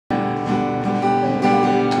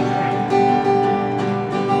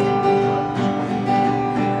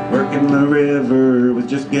river was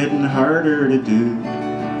just getting harder to do.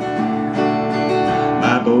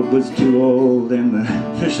 My boat was too old and the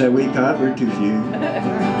fish that we caught were too few.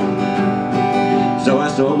 So I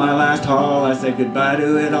sold my last haul, I said goodbye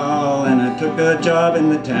to it all, and I took a job in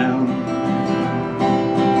the town.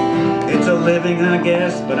 It's a living, I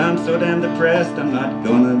guess, but I'm so damn depressed, I'm not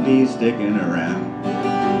gonna be sticking around.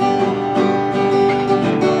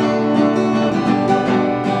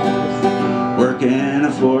 Working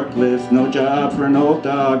a forklift's no job for an old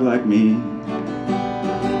dog like me.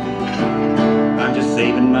 I'm just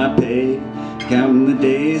saving my pay, counting the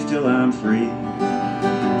days till I'm free.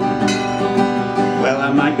 Well,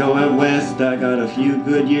 I might go out west, I got a few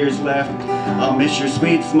good years left. I'll miss your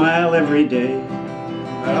sweet smile every day,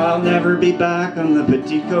 but I'll never be back on the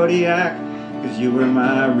Petit Kodiak, 'cause you were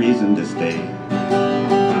my reason to stay.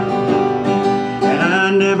 And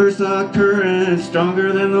I never saw a current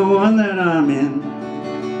stronger than the one that I'm in,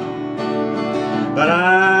 but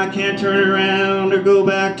I can't turn around or go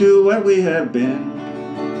back to what we have been.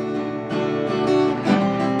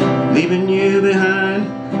 Leaving you behind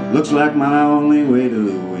looks like my only way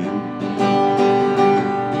to win.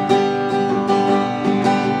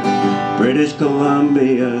 British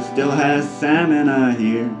Columbia still has salmon, I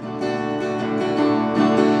hear,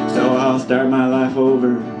 so I'll start my life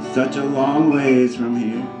over such a long ways from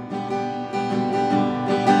here.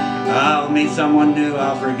 I'll meet someone new,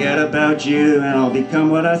 I'll forget about you, and I'll become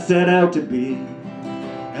what I set out to be.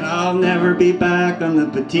 And I'll never be back on the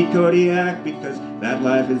Petit Kodiak, because that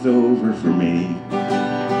life is over for me.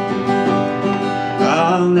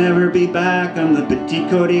 I'll never be back on the Petit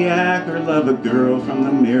Kodiak or love a girl from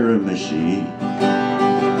the Mirror Machine.